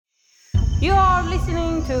You are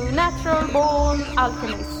listening to Natural Born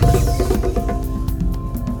Alchemist.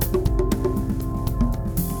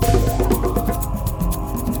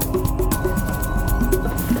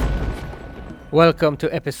 Welcome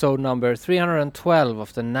to episode number 312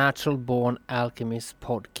 of the Natural Born Alchemist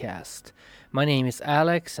podcast. My name is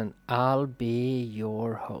Alex and I'll be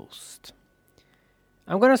your host.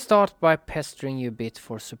 I'm going to start by pestering you a bit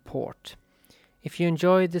for support. If you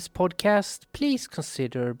enjoyed this podcast, please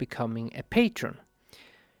consider becoming a patron.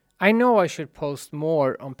 I know I should post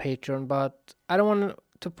more on Patreon, but I don't want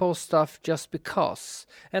to post stuff just because.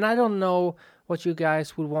 And I don't know what you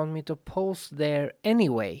guys would want me to post there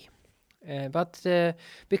anyway. But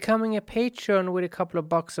becoming a patron with a couple of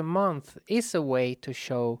bucks a month is a way to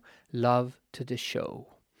show love to the show.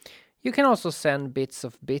 You can also send bits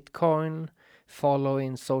of Bitcoin, follow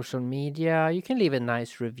in social media, you can leave a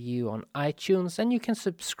nice review on iTunes, and you can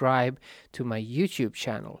subscribe to my YouTube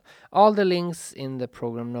channel. All the links in the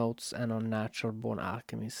program notes and on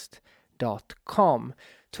naturalbornalchemist.com.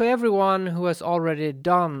 To everyone who has already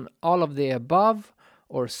done all of the above,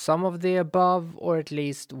 or some of the above, or at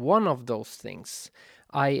least one of those things,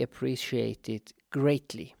 I appreciate it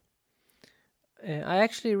greatly. I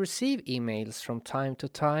actually receive emails from time to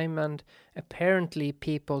time, and apparently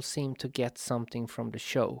people seem to get something from the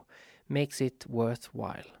show. Makes it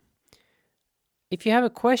worthwhile. If you have a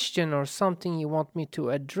question or something you want me to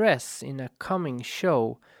address in a coming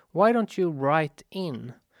show, why don't you write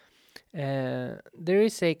in? There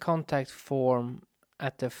is a contact form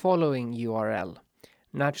at the following URL,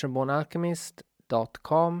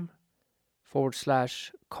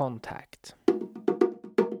 naturalbornalchemist.com/contact.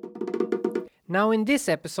 Now in this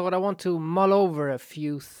episode I want to mull over a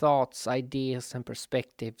few thoughts, ideas and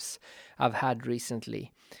perspectives I've had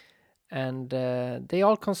recently. And they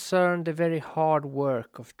all concern the very hard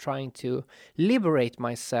work of trying to liberate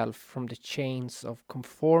myself from the chains of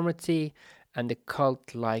conformity and the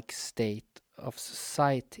cult-like state of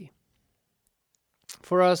society.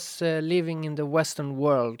 For us living in the Western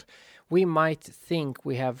world, we might think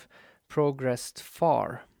we have progressed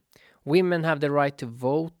far. Women have the right to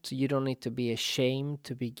vote, you don't need to be ashamed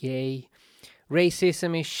to be gay.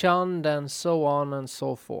 Racism is shunned, and so on and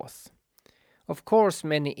so forth. Of course,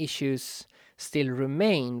 many issues still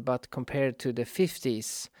remain, but compared to the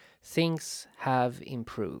 50s, things have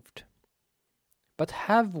improved. But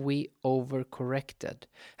have we overcorrected?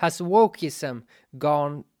 Has wokeism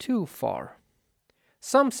gone too far?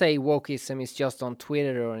 Some say wokeism is just on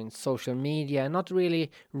Twitter or in social media, not really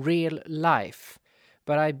real life.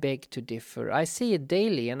 But I beg to differ. I see it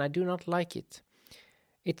daily and I do not like it.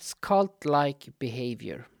 It's cult-like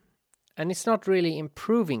behavior. And it's not really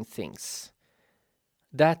improving things.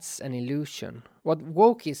 That's an illusion. What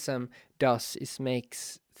wokeism does is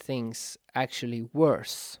makes things actually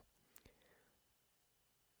worse.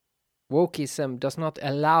 Wokeism does not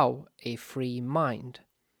allow a free mind.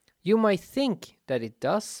 You might think that it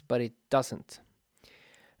does, but it doesn't.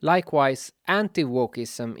 Likewise,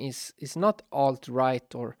 anti-wokeism is not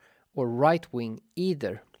alt-right or right-wing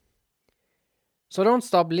either. So don't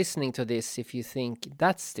stop listening to this if you think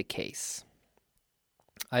that's the case.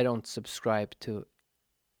 I don't subscribe to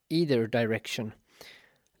either direction,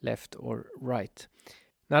 left or right.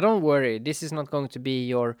 Now don't worry, this is not going to be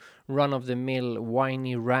your run-of-the-mill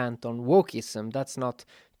whiny rant on wokeism. That's not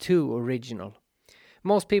too original.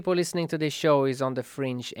 Most people listening to this show is on the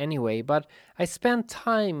fringe anyway, but I spend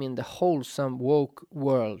time in the wholesome woke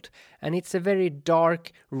world, and it's a very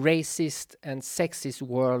dark, racist and sexist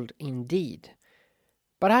world indeed.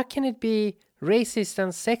 But how can it be racist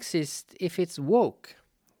and sexist if it's woke?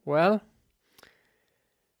 Well,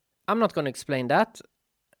 I'm not going to explain that.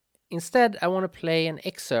 Instead, I want to play an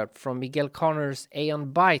excerpt from Miguel Conner's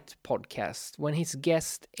Aeon Byte podcast when his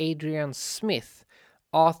guest Adrian Smith,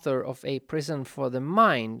 author of A Prison for the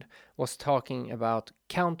Mind, was talking about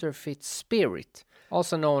counterfeit spirit,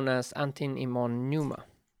 also known as anti-maimon pneuma.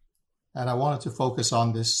 And I wanted to focus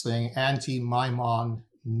on this thing, anti-maimon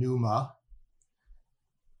pneuma.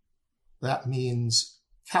 That means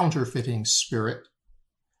counterfeiting spirit.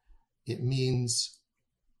 It means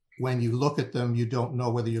when you look at them, you don't know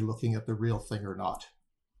whether you're looking at the real thing or not.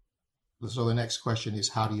 So the next question is,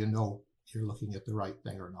 how do you know you're looking at the right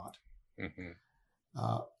thing or not? Mm-hmm.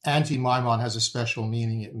 Anti-maimon has a special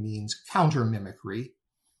meaning. It means counter-mimicry.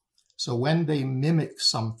 So when they mimic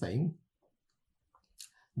something,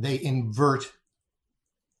 they invert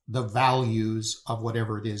the values of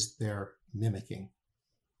whatever it is they're mimicking.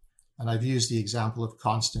 And I've used the example of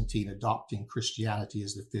Constantine adopting Christianity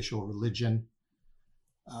as the official religion.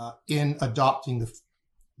 In adopting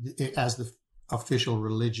it as the official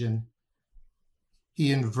religion,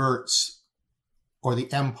 he inverts or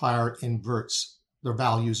the empire inverts the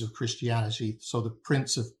values of Christianity. So the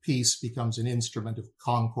Prince of Peace becomes an instrument of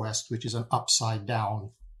conquest, which is an upside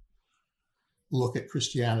down look at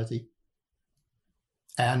Christianity.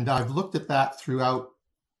 And I've looked at that throughout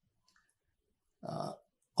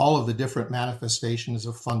all of the different manifestations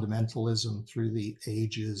of fundamentalism through the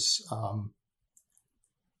ages.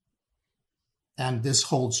 And this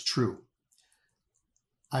holds true.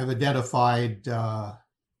 I've identified,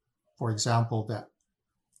 for example, that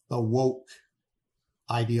the woke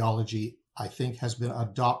ideology, I think, has been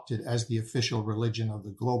adopted as the official religion of the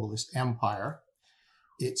globalist empire.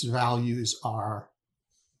 Its values are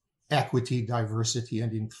equity, diversity,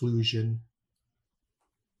 and inclusion,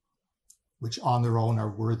 which on their own are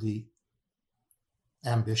worthy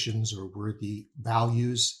ambitions or worthy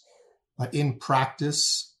values. But in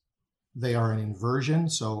practice, they are an inversion.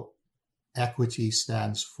 So equity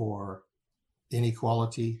stands for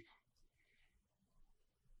inequality.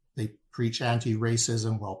 They preach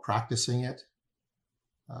anti-racism while practicing it.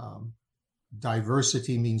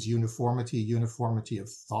 Diversity means uniformity of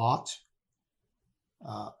thought,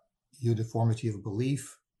 uniformity of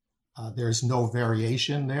belief. There's no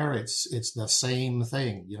variation there. It's the same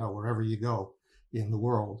thing, wherever you go in the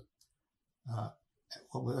world.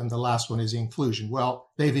 And the last one is inclusion. Well,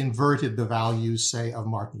 they've inverted the values, say, of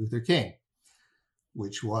Martin Luther King,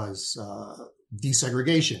 which was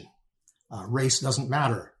desegregation. Race doesn't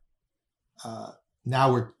matter.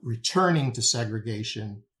 Now we're returning to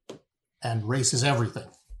segregation, and race is everything.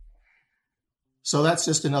 So that's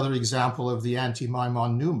just another example of the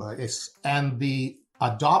anti-Maimon pneuma. And the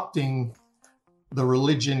adopting the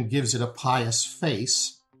religion gives it a pious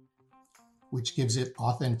face, which gives it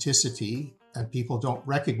authenticity, and people don't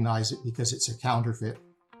recognize it because it's a counterfeit.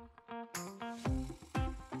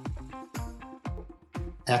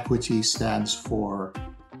 Equity stands for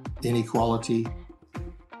inequality.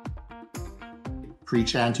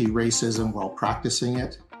 Preach anti-racism while practicing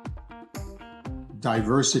it.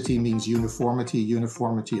 Diversity means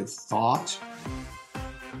uniformity of thought.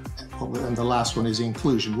 And the last one is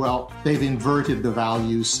inclusion. Well, they've inverted the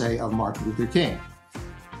values, say, of Martin Luther King,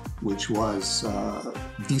 which was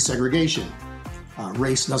desegregation.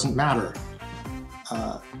 Race doesn't matter.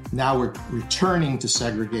 Now we're returning to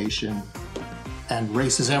segregation, and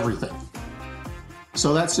race is everything.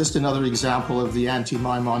 So that's just another example of the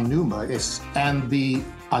anti-Maimon pneuma. And the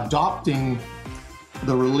adopting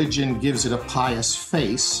the religion gives it a pious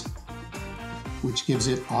face, which gives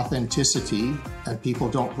it authenticity, and people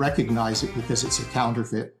don't recognize it because it's a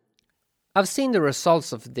counterfeit. I've seen the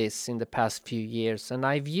results of this in the past few years, and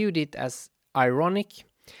I viewed it as ironic.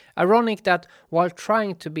 Ironic that while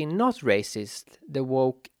trying to be not racist, the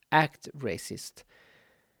woke act racist.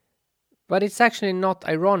 But it's actually not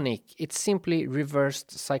ironic, it's simply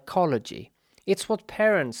reversed psychology. It's what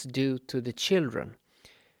parents do to the children.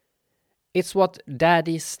 It's what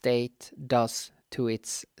daddy state does to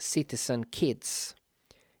its citizen kids.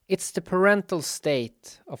 It's the parental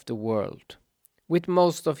state of the world, with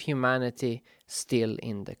most of humanity still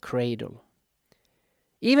in the cradle.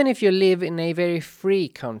 Even if you live in a very free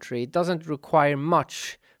country, it doesn't require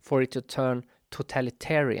much for it to turn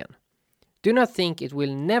totalitarian. Do not think it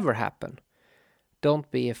will never happen. Don't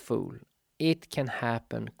be a fool. It can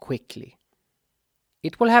happen quickly.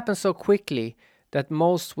 It will happen so quickly that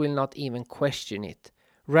most will not even question it.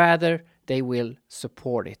 Rather, they will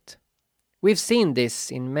support it. We've seen this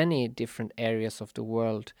in many different areas of the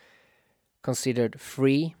world considered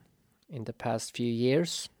free in the past few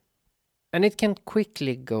years. And it can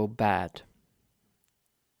quickly go bad.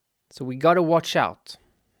 So we gotta watch out.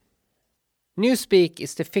 Newspeak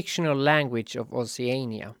is the fictional language of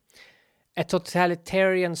Oceania, a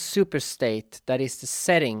totalitarian superstate that is the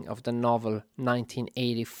setting of the novel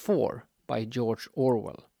 1984 by George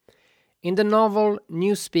Orwell. In the novel,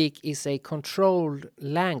 Newspeak is a controlled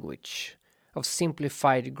language of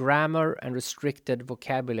simplified grammar and restricted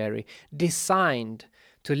vocabulary designed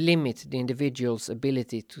to limit the individual's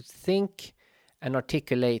ability to think and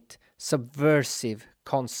articulate subversive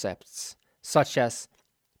concepts such as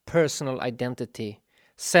personal identity,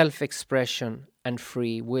 self-expression, and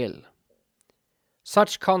free will.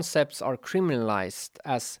 Such concepts are criminalized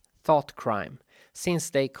as thought crime, since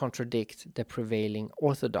they contradict the prevailing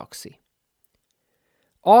orthodoxy.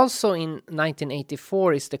 Also in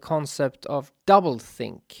 1984 is the concept of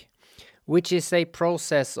doublethink, which is a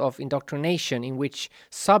process of indoctrination in which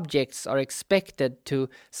subjects are expected to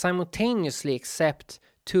simultaneously accept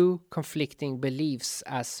two conflicting beliefs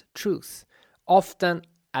as truth, often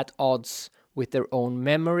at odds with their own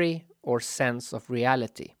memory or sense of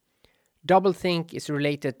reality. Doublethink is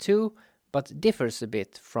related to, but differs a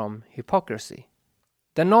bit from, hypocrisy.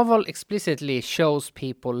 The novel explicitly shows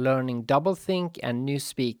people learning doublethink and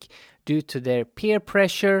newspeak due to their peer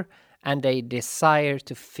pressure and a desire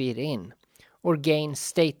to fit in or gain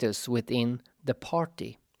status within the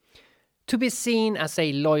party, to be seen as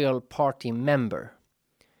a loyal party member.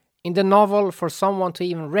 In the novel, for someone to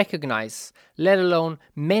even recognize, let alone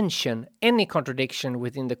mention, any contradiction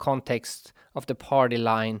within the context of the party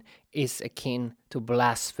line is akin to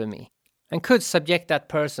blasphemy, and could subject that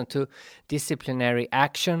person to disciplinary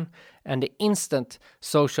action and the instant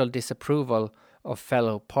social disapproval of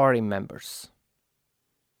fellow party members.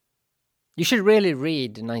 You should really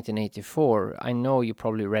read 1984. I know you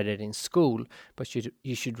probably read it in school, but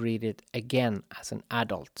you should read it again as an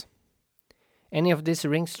adult. Any of this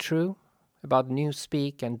rings true about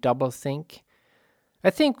newspeak and doublethink? I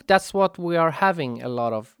think that's what we are having a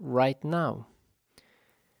lot of right now.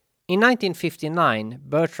 In 1959,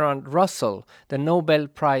 Bertrand Russell, the Nobel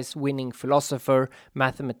Prize-winning philosopher,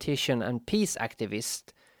 mathematician and peace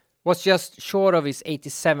activist, was just short of his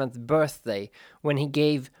 87th birthday when he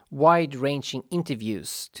gave wide-ranging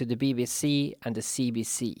interviews to the BBC and the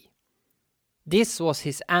CBC. This was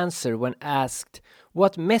his answer when asked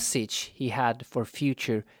what message he had for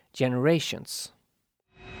future generations.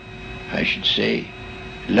 I should say,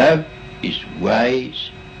 love is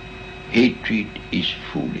wise, hatred is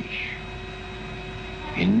foolish.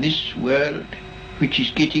 In this world, which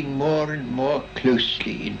is getting more and more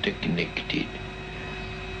closely interconnected,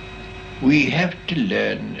 we have to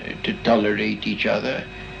learn to tolerate each other.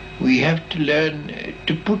 We have to learn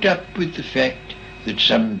to put up with the fact that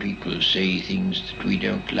some people say things that we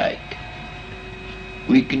don't like.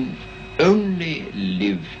 We can only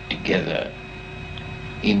live together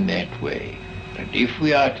in that way. And if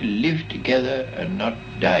we are to live together and not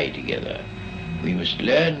die together, we must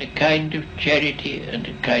learn a kind of charity and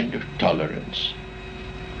a kind of tolerance,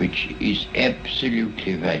 which is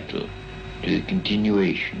absolutely vital to the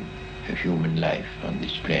continuation of human life on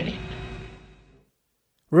this planet.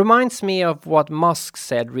 Reminds me of what Musk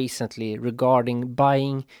said recently regarding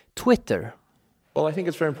buying Twitter. Well, I think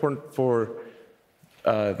it's very important for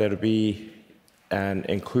there to be an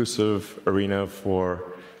inclusive arena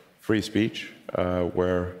for free speech,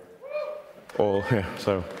 where all,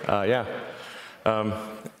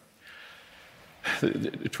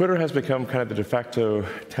 Twitter has become kind of the de facto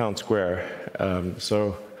town square.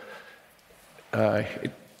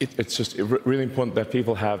 It's just really important that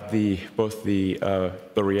people have both the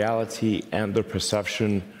reality and the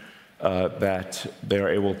perception that they are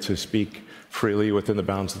able to speak freely within the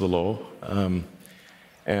bounds of the law.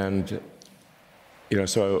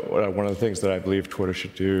 So one of the things that I believe Twitter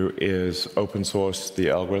should do is open source the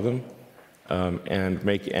algorithm and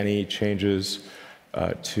make any changes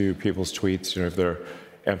to people's tweets. If they're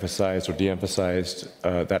emphasized or de-emphasized,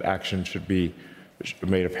 that action should be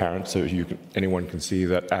made apparent so anyone can see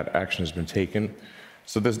that action has been taken.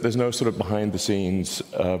 So there's no sort of behind-the-scenes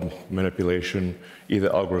manipulation, either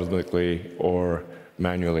algorithmically or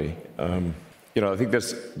manually. I think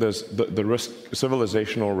there's the risk,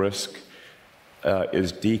 civilizational risk,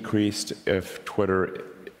 is decreased if Twitter,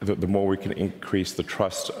 the more we can increase the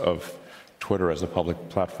trust of Twitter as a public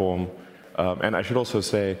platform. And I should also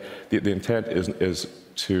say the intent is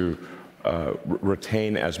to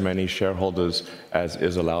retain as many shareholders as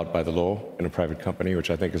is allowed by the law in a private company, which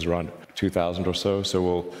I think is around 2,000 or so.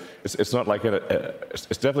 So it's not like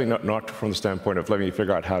it's definitely not from the standpoint of let me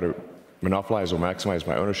figure out how to monopolize or maximize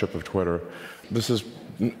my ownership of Twitter. This is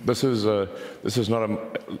not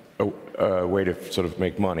a way to sort of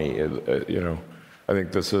make money. I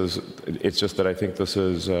think it's just that I think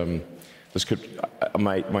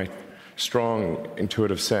my strong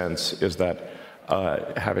intuitive sense is that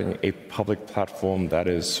having a public platform that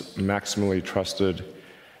is maximally trusted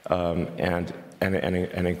and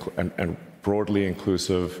broadly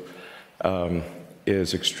inclusive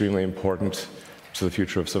is extremely important to the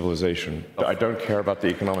future of civilization. I don't care about the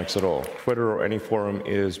economics at all. Twitter or any forum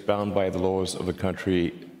is bound by the laws of the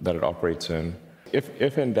country that it operates in.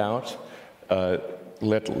 If in doubt,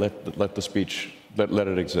 let the speech, let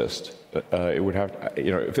it exist. It would have,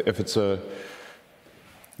 if it's a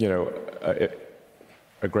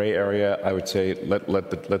gray area, I would say let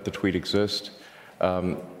the tweet exist.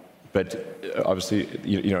 But obviously,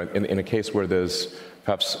 in a case where there's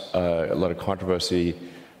perhaps a lot of controversy,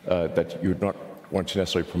 that you would not want to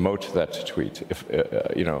necessarily promote that tweet.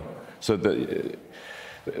 So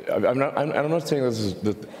I'm not saying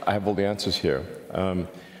that I have all the answers here,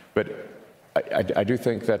 but I do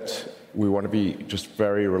think that we want to be just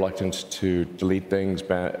very reluctant to delete things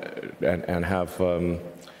and have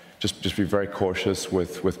just be very cautious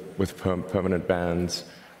with permanent bans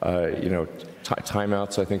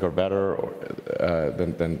timeouts, I think, are better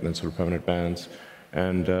than sort of permanent bans.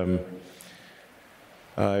 And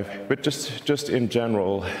but just in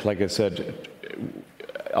general, like I said,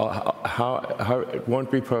 how it won't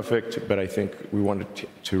be perfect, but I think we wanted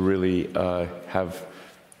to really have,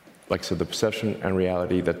 like I said, the perception and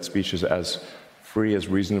reality that speech is as free as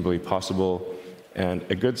reasonably possible. And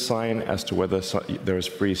a good sign as to whether there is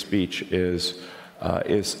free speech is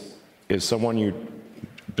someone you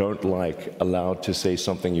don't like allowed to say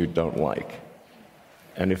something you don't like.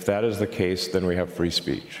 And if that is the case, then we have free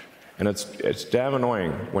speech. And it's damn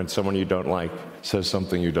annoying when someone you don't like says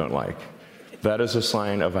something you don't like. That is a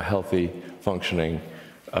sign of a healthy, functioning,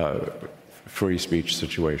 free speech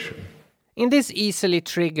situation. In this easily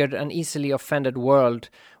triggered and easily offended world,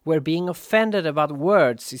 where being offended about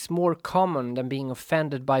words is more common than being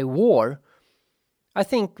offended by war, I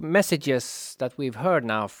think messages that we've heard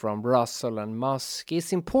now from Russell and Musk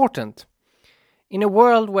is important. In a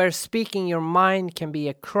world where speaking your mind can be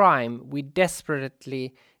a crime, we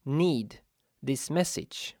desperately need this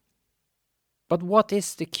message. But what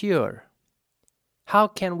is the cure? How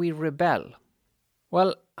can we rebel?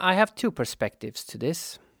 Well, I have two perspectives to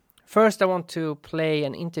this. First, I want to play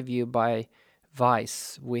an interview by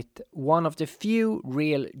Vice with one of the few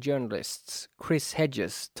real journalists, Chris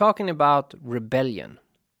Hedges, talking about rebellion.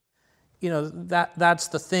 That's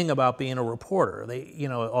the thing about being a reporter.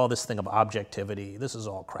 All this thing of objectivity, this is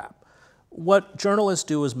all crap. What journalists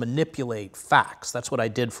do is manipulate facts. That's what I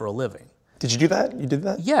did for a living. Did you do that? You did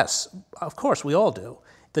that? Yes, of course, we all do.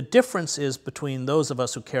 The difference is between those of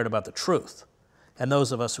us who cared about the truth and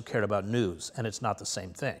those of us who cared about news, and it's not the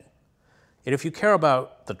same thing. And if you care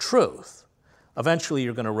about the truth, eventually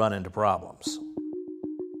you're going to run into problems.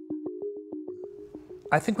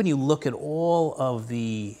 I think when you look at all of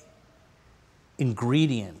the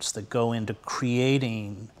ingredients that go into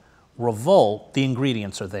creating revolt, the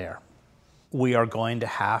ingredients are there. We are going to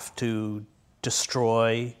have to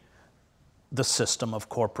destroy the system of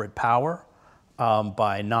corporate power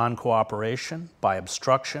by non-cooperation, by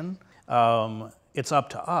obstruction. It's up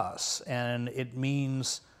to us, and it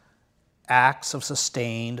means acts of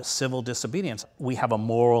sustained civil disobedience. We have a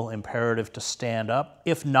moral imperative to stand up,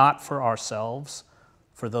 if not for ourselves,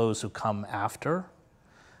 for those who come after.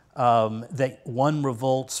 That one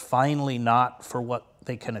revolts finally not for what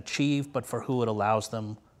they can achieve, but for who it allows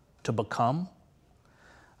them to become.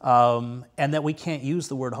 And that we can't use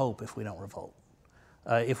the word hope if we don't revolt.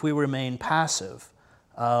 If we remain passive,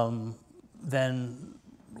 then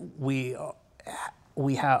we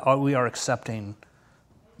are accepting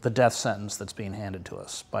the death sentence that's being handed to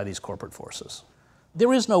us by these corporate forces.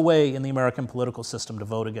 There is no way in the American political system to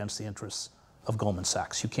vote against the interests of Goldman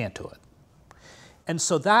Sachs. You can't do it. And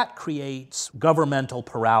so that creates governmental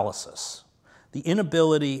paralysis, the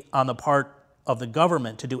inability on the part of the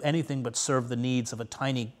government to do anything but serve the needs of a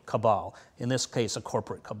tiny cabal, in this case, a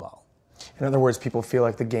corporate cabal. In other words, people feel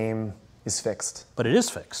like the game is fixed. But it is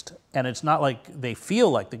fixed. And it's not like they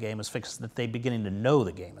feel like the game is fixed, that they're beginning to know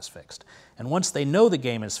the game is fixed. And once they know the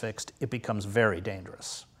game is fixed, it becomes very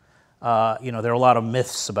dangerous. There are a lot of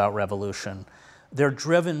myths about revolution. They're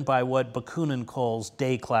driven by what Bakunin calls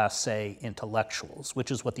déclassé intellectuals,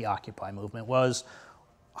 which is what the Occupy movement was.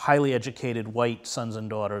 Highly educated white sons and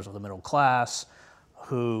daughters of the middle class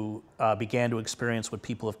who began to experience what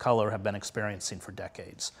people of color have been experiencing for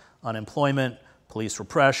decades. Unemployment, police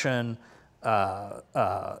repression,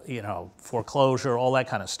 foreclosure, all that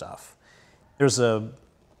kind of stuff. There's a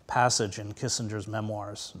passage in Kissinger's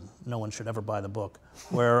memoirs, and no one should ever buy the book,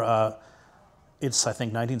 where it's, I think,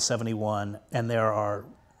 1971, and there are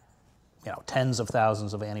tens of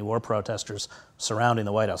thousands of anti-war protesters surrounding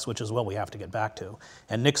the White House, which is what we have to get back to.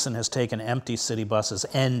 And Nixon has taken empty city buses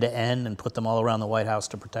end to end and put them all around the White House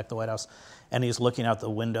to protect the White House. And he's looking out the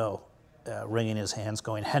window, wringing his hands,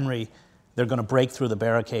 going, "Henry, they're going to break through the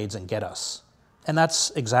barricades and get us." And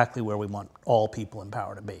that's exactly where we want all people in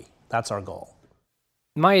power to be. That's our goal.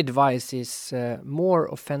 My advice is more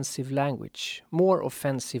offensive language, more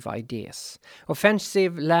offensive ideas.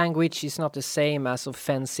 Offensive language is not the same as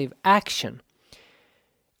offensive action.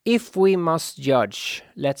 If we must judge,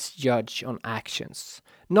 let's judge on actions,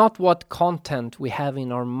 not what content we have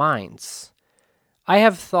in our minds. I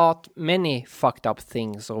have thought many fucked up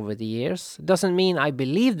things over the years. Doesn't mean I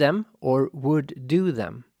believe them or would do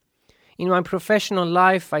them. In my professional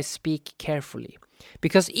life, I speak carefully.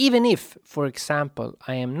 Because even if, for example,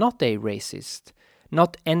 I am not a racist,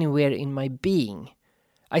 not anywhere in my being,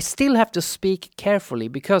 I still have to speak carefully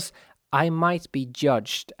because I might be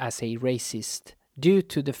judged as a racist due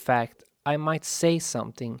to the fact I might say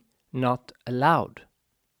something not allowed.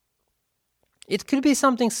 It could be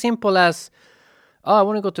something simple as, oh, I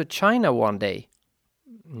want to go to China one day.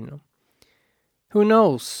 You know, who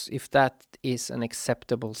knows if that is an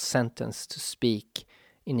acceptable sentence to speak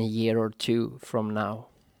in a year or two from now.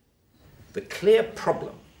 The clear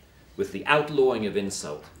problem with the outlawing of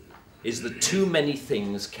insult is that too many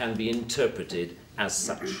things can be interpreted as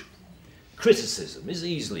such. Criticism is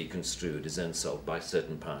easily construed as insult by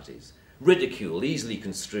certain parties. Ridicule easily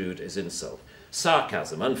construed as insult.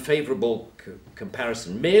 Sarcasm, unfavourable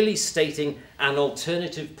comparison, merely stating an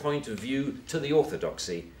alternative point of view to the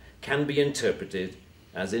orthodoxy can be interpreted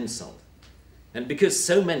as insult. And because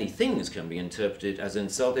so many things can be interpreted as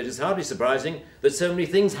insult, it is hardly surprising that so many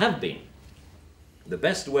things have been. The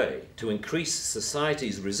best way to increase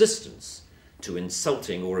society's resistance to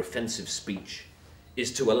insulting or offensive speech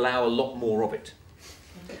is to allow a lot more of it.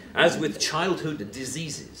 As with childhood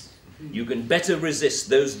diseases, you can better resist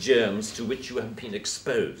those germs to which you have been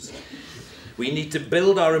exposed. We need to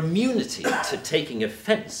build our immunity to taking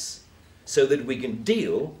offence so that we can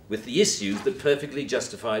deal with the issues that perfectly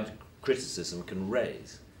justified criticism can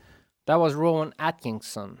raise. That was Rowan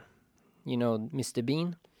Atkinson, you know, Mr.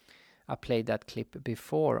 Bean. I played that clip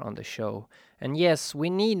before on the show. And yes, we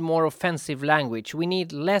need more offensive language. We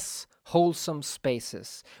need less wholesome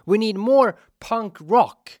spaces. We need more punk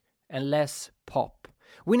rock and less pop.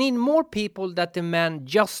 We need more people that demand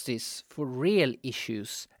justice for real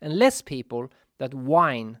issues and less people that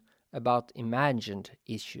whine about imagined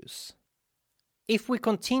issues. If we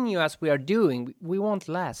continue as we are doing, we won't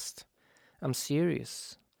last. I'm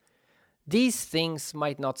serious. These things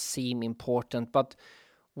might not seem important, but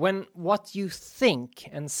when what you think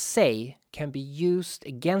and say can be used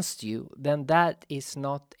against you, then that is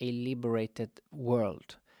not a liberated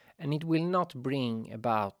world, and it will not bring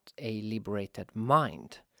about a liberated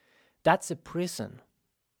mind. That's a prison,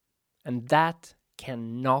 and that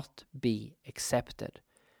cannot be accepted.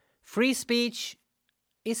 Free speech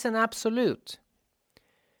is an absolute.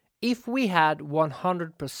 If we had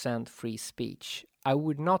 100% free speech, I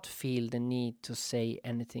would not feel the need to say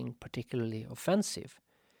anything particularly offensive.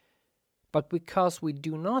 But because we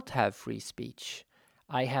do not have free speech,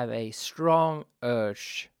 I have a strong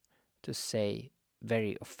urge to say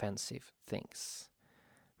very offensive things.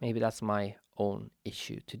 Maybe that's my own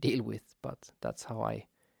issue to deal with, but that's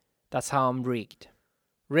how I'm rigged.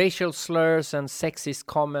 Racial slurs and sexist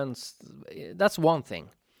comments, that's one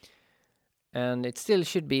thing. And it still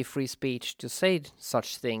should be free speech to say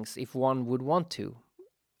such things if one would want to.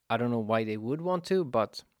 I don't know why they would want to,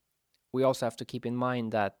 but we also have to keep in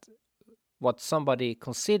mind that what somebody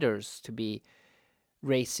considers to be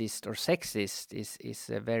racist or sexist is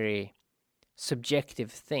a very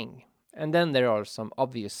subjective thing. And then there are some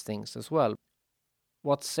obvious things as well.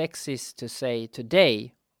 What's sexist to say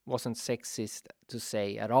today wasn't sexist to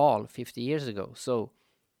say at all 50 years ago. So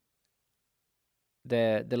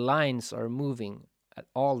the lines are moving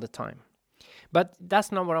all the time. But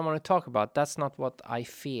that's not what I want to talk about. That's not what I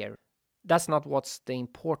fear. That's not what's the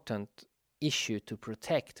important issue to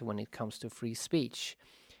protect when it comes to free speech.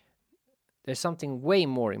 There's something way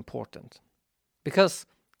more important. Because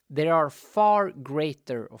there are far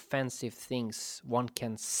greater offensive things one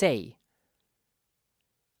can say.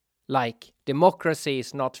 Like, democracy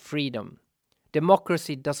is not freedom.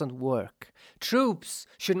 Democracy doesn't work. Troops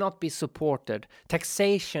should not be supported.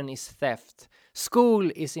 Taxation is theft. School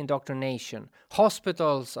is indoctrination.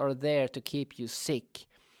 Hospitals are there to keep you sick.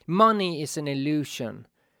 Money is an illusion.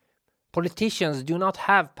 Politicians do not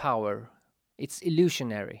have power. It's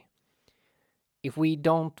illusionary. If we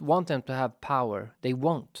don't want them to have power, they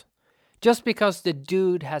won't. Just because the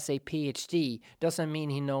dude has a PhD doesn't mean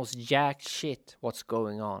he knows jack shit what's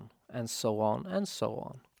going on, and so on and so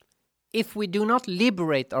on. If we do not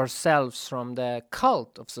liberate ourselves from the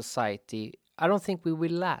cult of society, I don't think we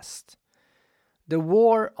will last. The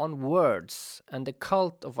war on words and the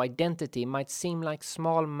cult of identity might seem like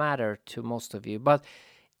small matter to most of you, but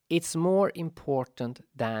it's more important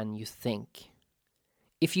than you think.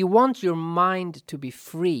 If you want your mind to be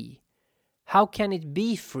free, how can it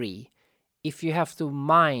be free if you have to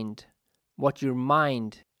mind what your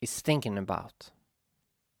mind is thinking about?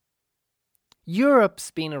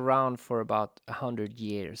 Europe's been around for about 100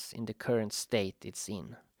 years in the current state it's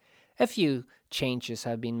in. A few changes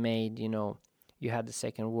have been made, you know. You had the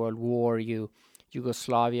Second World War,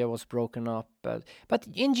 Yugoslavia was broken up. But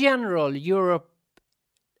in general, Europe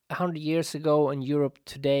 100 years ago and Europe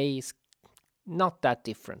today is not that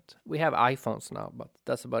different. We have iPhones now, but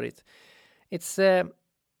that's about it. It's kind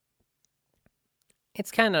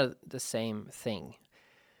of the same thing.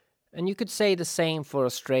 And you could say the same for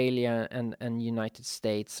Australia and United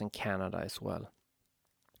States and Canada as well.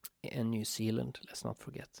 and New Zealand, let's not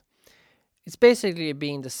forget. It's basically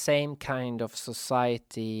been the same kind of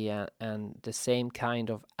society and the same kind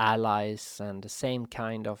of allies and the same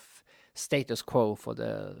kind of status quo for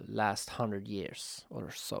the last 100 years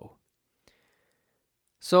or so.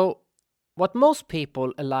 So what most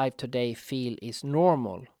people alive today feel is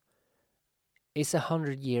normal is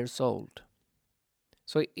 100 years old.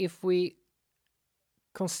 So if we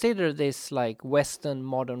consider this like Western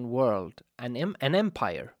modern world an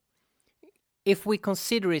empire, if we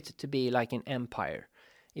consider it to be like an empire,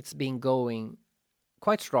 it's been going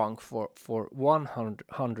quite strong for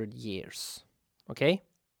 100 years. Okay?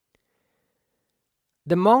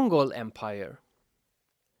 The Mongol Empire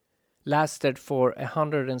lasted for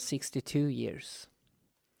 162 years.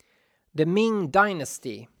 The Ming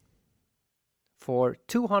Dynasty for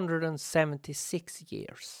 276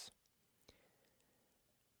 years.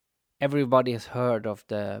 Everybody has heard of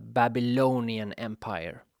the Babylonian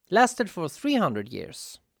Empire. Lasted for 300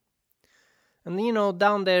 years. And you know,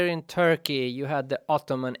 down there in Turkey, you had the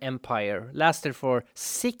Ottoman Empire. Lasted for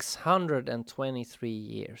 623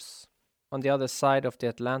 years. On the other side of the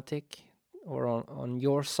Atlantic, or on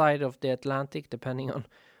your side of the Atlantic, depending on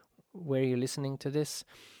where you're listening to this.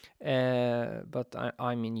 But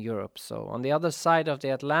I'm in Europe, so on the other side of the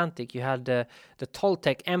Atlantic, you had the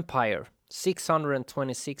Toltec Empire,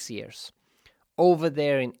 626 years. Over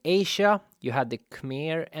there in Asia, you had the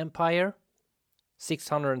Khmer Empire,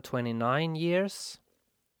 629 years.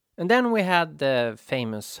 And then we had the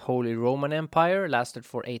famous Holy Roman Empire, lasted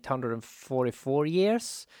for 844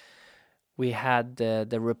 years. We had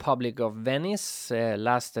the Republic of Venice,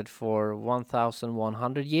 lasted for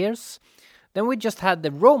 1,100 years. Then we just had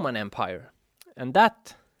the Roman Empire, and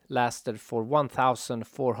that lasted for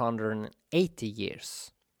 1,480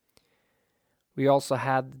 years. We also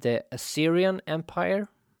had the Assyrian Empire,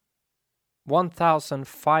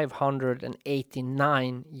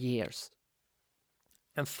 1,589 years.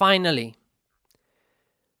 And finally,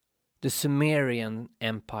 the Sumerian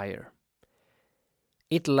Empire.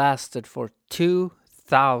 It lasted for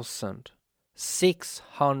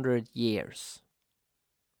 2,600 years.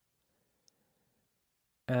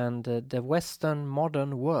 And the Western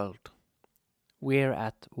modern world, we're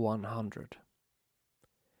at 100.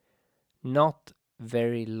 Not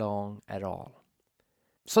very long at all.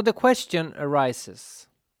 So the question arises,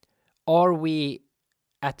 are we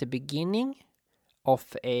at the beginning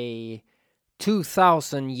of a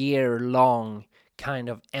 2,000-year-long kind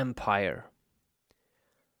of empire?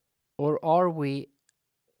 Or are we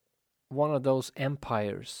one of those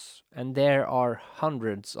empires, and there are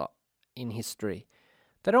hundreds in history,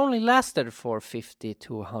 that only lasted for 50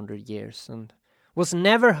 to 100 years and was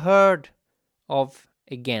never heard of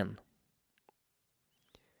again?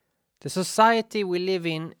 The society we live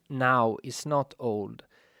in now is not old.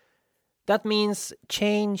 That means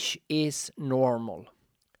change is normal.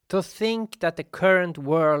 To think that the current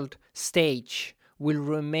world stage will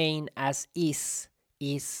remain as is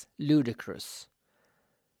ludicrous.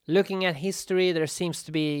 Looking at history, there seems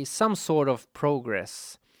to be some sort of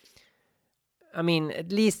progress. I mean,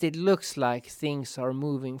 at least it looks like things are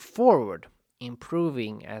moving forward,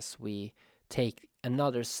 improving as we take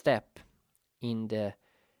another step in the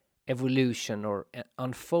evolution or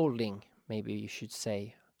unfolding, maybe you should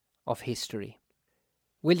say, of history.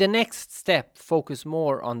 Will the next step focus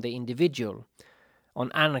more on the individual,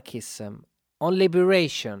 on anarchism, on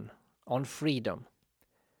liberation, on freedom?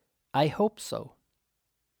 I hope so.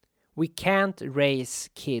 We can't raise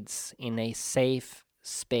kids in a safe,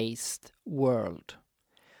 spaced world.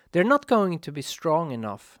 They're not going to be strong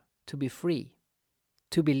enough to be free,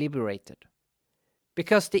 to be liberated.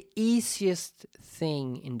 Because the easiest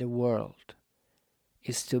thing in the world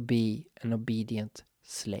is to be an obedient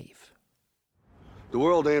slave. The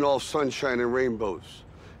world ain't all sunshine and rainbows.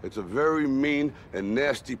 It's a very mean and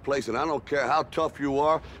nasty place, and I don't care how tough you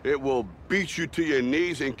are, it will beat you to your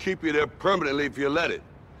knees and keep you there permanently if you let it.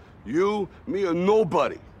 You, me, or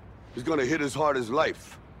nobody is gonna hit as hard as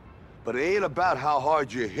life. But it ain't about how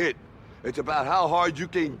hard you hit. It's about how hard you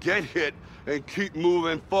can get hit and keep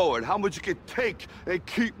moving forward. How much you can take and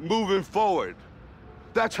keep moving forward.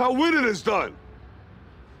 That's how winning is done.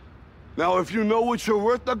 Now, if you know what you're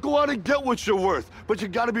worth, now go out and get what you're worth. But you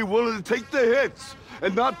gotta be willing to take the hits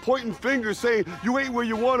and not pointing fingers saying you ain't where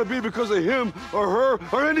you wanna be because of him or her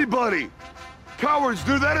or anybody. Cowards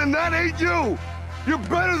do that, and that ain't you. You're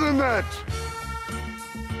better than that.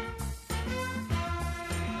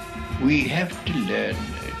 We have to learn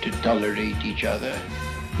to tolerate each other.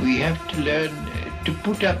 We have to learn to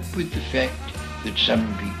put up with the fact that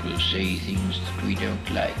some people say things that we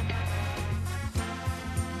don't like.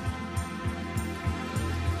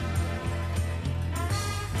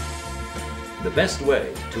 The best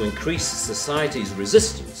way to increase society's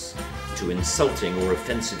resistance to insulting or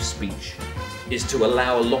offensive speech is to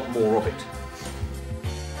allow a lot more of it.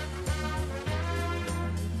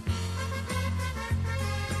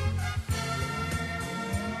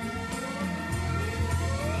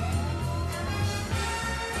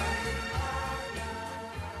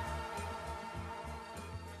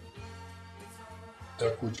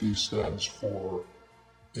 Equity stands for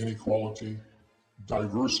inequality.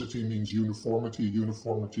 Diversity means uniformity,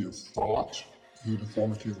 uniformity of thought,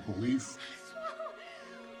 uniformity of belief.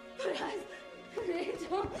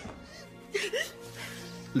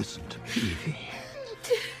 Listen to me, Evie.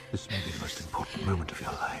 This may be the most important moment of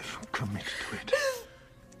your life. Commit to it.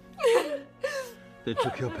 They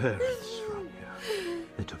took your parents from you.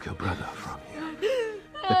 They took your brother from you. They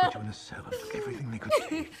put you in a cell and took everything they could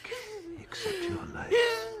take, except your life.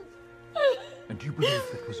 And you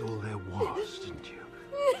believed that was all there was, didn't you?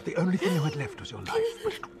 The only thing you had left was your life,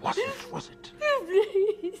 but it wasn't, was it?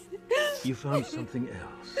 Please. You found something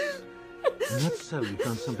else. In that cell, you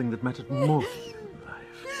found something that mattered more to you in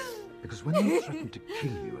life. Because when they threatened to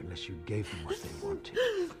kill you unless you gave them what they wanted,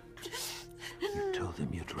 you told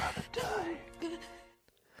them you'd rather die.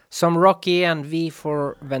 Some Rocky and V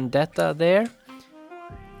for Vendetta there.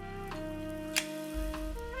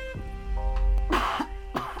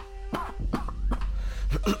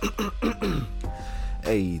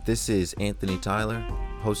 Hey, this is Anthony Tyler,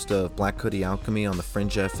 host of Black Hoodie Alchemy on the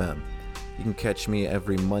Fringe FM. You can catch me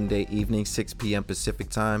every Monday evening, 6 p.m. Pacific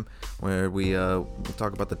time, where we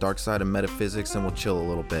talk about the dark side of metaphysics and we'll chill a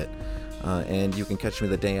little bit. And you can catch me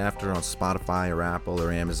the day after on Spotify or Apple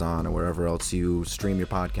or Amazon or wherever else you stream your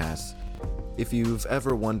podcasts. If you've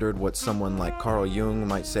ever wondered what someone like Carl Jung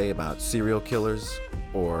might say about serial killers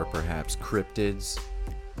or perhaps cryptids,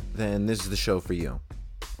 then this is the show for you.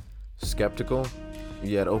 Skeptical,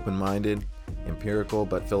 yet open-minded, empirical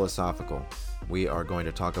but philosophical. We are going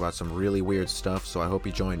to talk about some really weird stuff, so I hope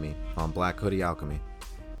you join me on Black Hoodie Alchemy.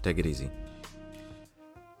 Take it easy.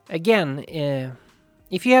 Again,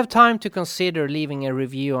 if you have time to consider leaving a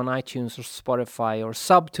review on iTunes or Spotify or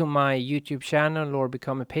sub to my YouTube channel or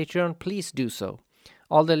become a Patreon, please do so.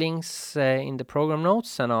 All the links in the program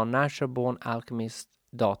notes and on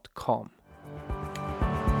naturalbornalchemist.com.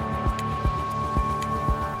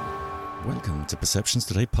 Welcome to Perceptions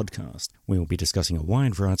Today podcast. We will be discussing a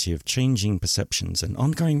wide variety of changing perceptions and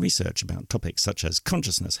ongoing research about topics such as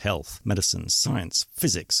consciousness, health, medicine, science,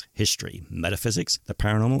 physics, history, metaphysics, the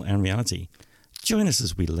paranormal, and reality. Join us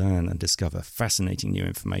as we learn and discover fascinating new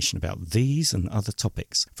information about these and other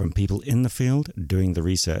topics from people in the field, doing the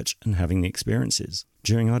research, and having the experiences.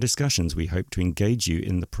 During our discussions, we hope to engage you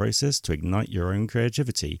in the process to ignite your own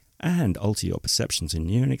creativity and alter your perceptions in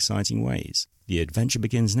new and exciting ways. The adventure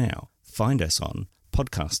begins now. Find us on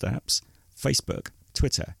podcast apps, Facebook,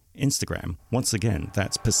 Twitter, Instagram. Once again,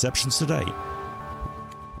 that's Perceptions Today.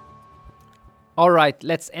 All right,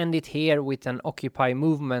 let's end it here with an Occupy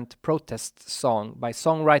movement protest song by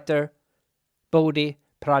songwriter Bodhi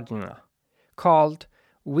Prajna called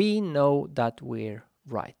We Know That We're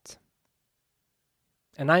Right.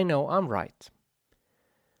 And I know I'm right.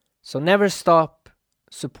 So never stop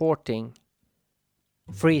supporting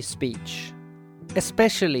free speech,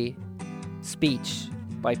 especially speech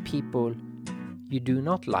by people you do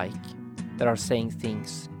not like that are saying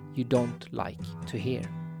things you don't like to hear.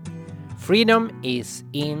 Freedom is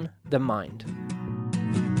in the mind.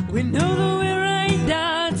 We know that we're right,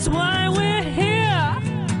 that's why we're here.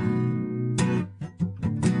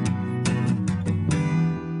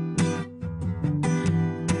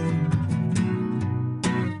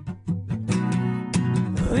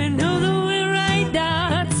 We know that we're right,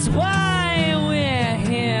 that's why we're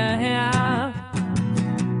here.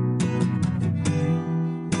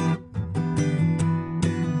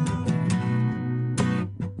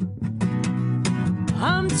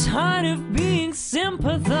 I'm tired of being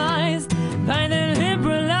sympathized by the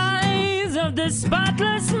liberal eyes of the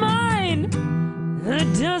spotless mind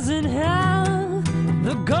that doesn't have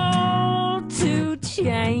the goal to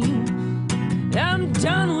change. I'm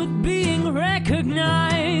done with being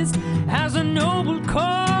recognized as a noble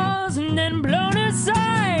cause and then blown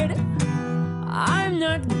aside. I'm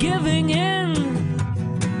not giving in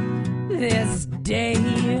this day.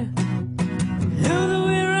 Know that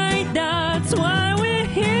we're right, that's why we're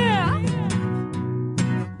here.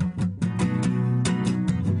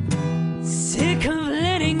 Sick of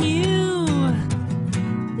letting you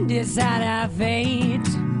decide our fate.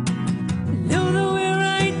 Know that we're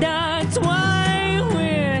right, that's why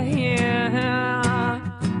we're here.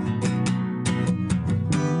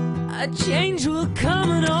 A change will come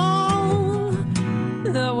and all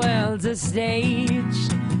The world's a stage.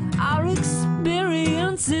 Our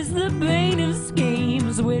experience is the bane of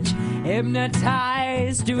schemes which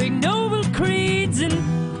hypnotize to ignoble creeds,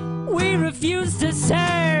 and we refuse to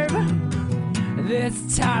serve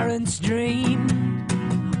this tyrant's dream.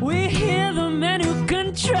 We hear the men who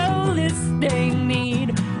control this thing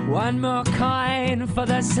need one more coin for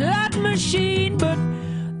the slot machine, but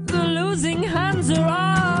the losing hands are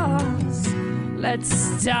ours. Let's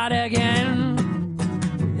start again.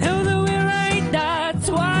 Oh, though we're right, that's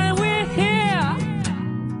why we're here.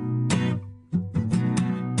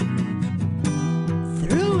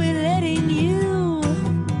 Through it letting you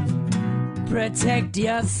protect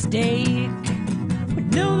your stake. But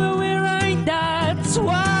know that we're right, that's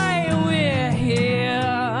why we're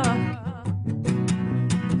here.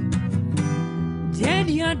 Dead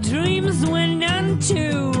your dreams when none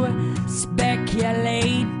to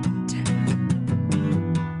speculate.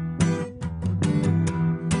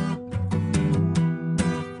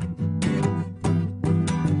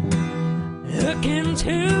 Look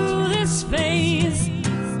into this face,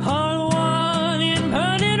 all one in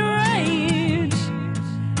burning rage,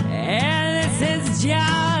 and this is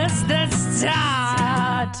just the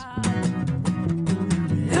start.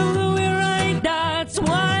 Although we're right, that's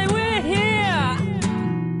why we're here.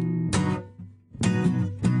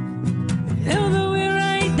 Although we're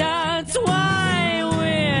right, that's why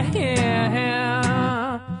we're here.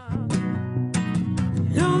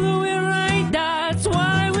 Although we're right, that's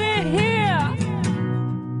why we're here.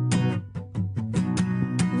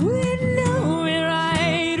 We know we're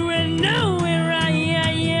right, we know we're right.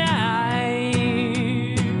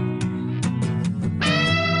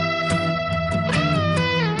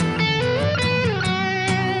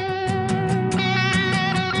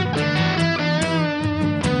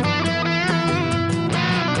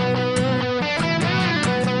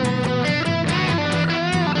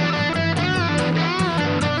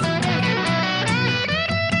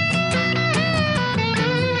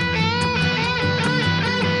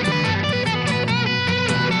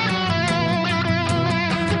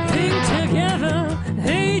 Think together,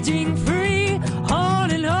 aging free,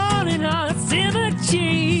 on in our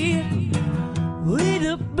symmetry. We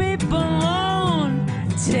the people won't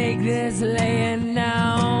take this laying